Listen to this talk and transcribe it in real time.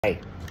Hey,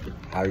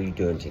 how are you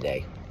doing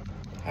today?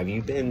 Have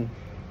you been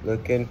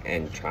looking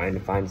and trying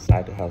to find a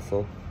side to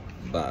hustle,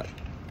 but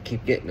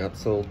keep getting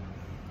upsold?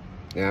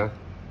 Yeah,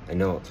 I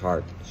know it's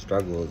hard. The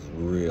struggle is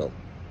real.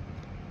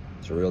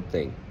 It's a real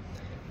thing.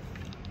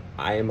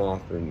 I am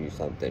offering you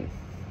something,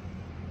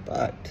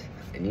 but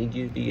I need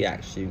you to be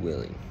actually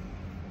willing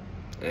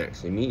and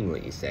actually mean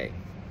what you say.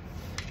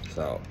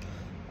 So,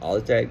 all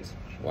it takes,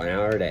 1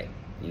 hour a day.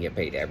 You get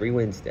paid every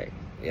Wednesday.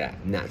 Yeah,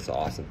 and that's the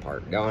awesome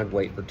part. Don't have to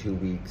wait for 2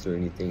 weeks or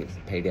anything. It's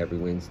paid every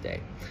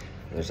Wednesday.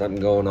 And there's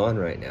something going on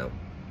right now.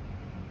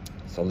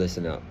 So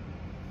listen up.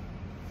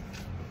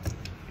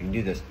 You can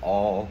do this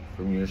all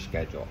from your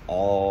schedule,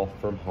 all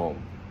from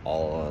home,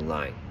 all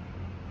online.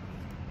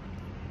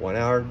 1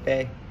 hour a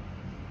day.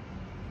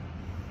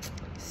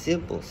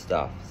 Simple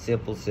stuff.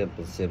 Simple,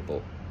 simple,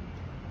 simple.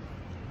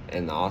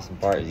 And the awesome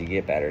part is you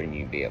get better and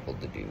you be able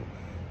to do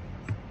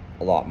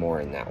a lot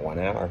more in that 1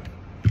 hour.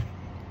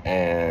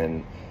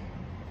 And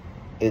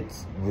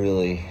it's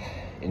really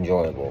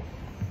enjoyable.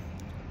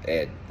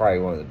 It's probably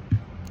one of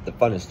the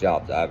funnest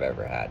jobs I've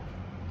ever had.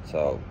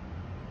 So,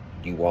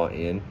 do you want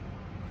in?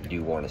 Do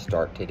you want to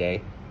start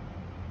today?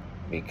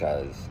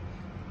 Because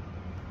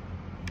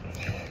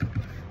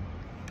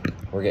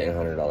we're getting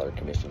 $100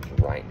 commissions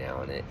right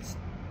now, and it's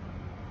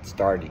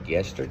started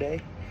yesterday.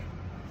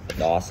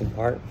 The awesome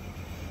part,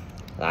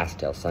 lasts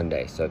till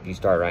Sunday. So if you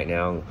start right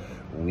now,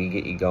 we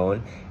get you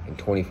going in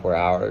 24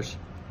 hours.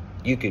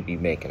 You could be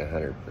making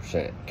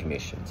 100%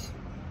 commissions.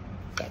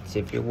 That's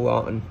if you're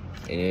wanting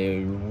and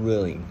you're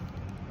willing.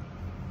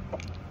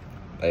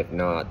 But if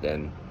not,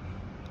 then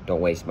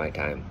don't waste my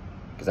time,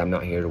 because I'm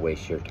not here to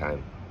waste your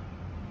time.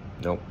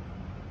 Nope.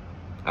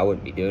 I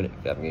wouldn't be doing it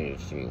if I'm going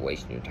to be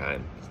wasting your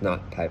time. It's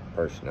not the type of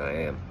person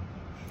I am.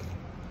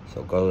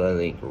 So go to the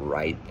link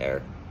right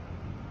there.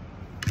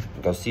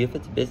 Go see if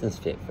it's a business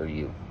fit for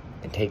you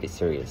and take it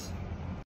serious.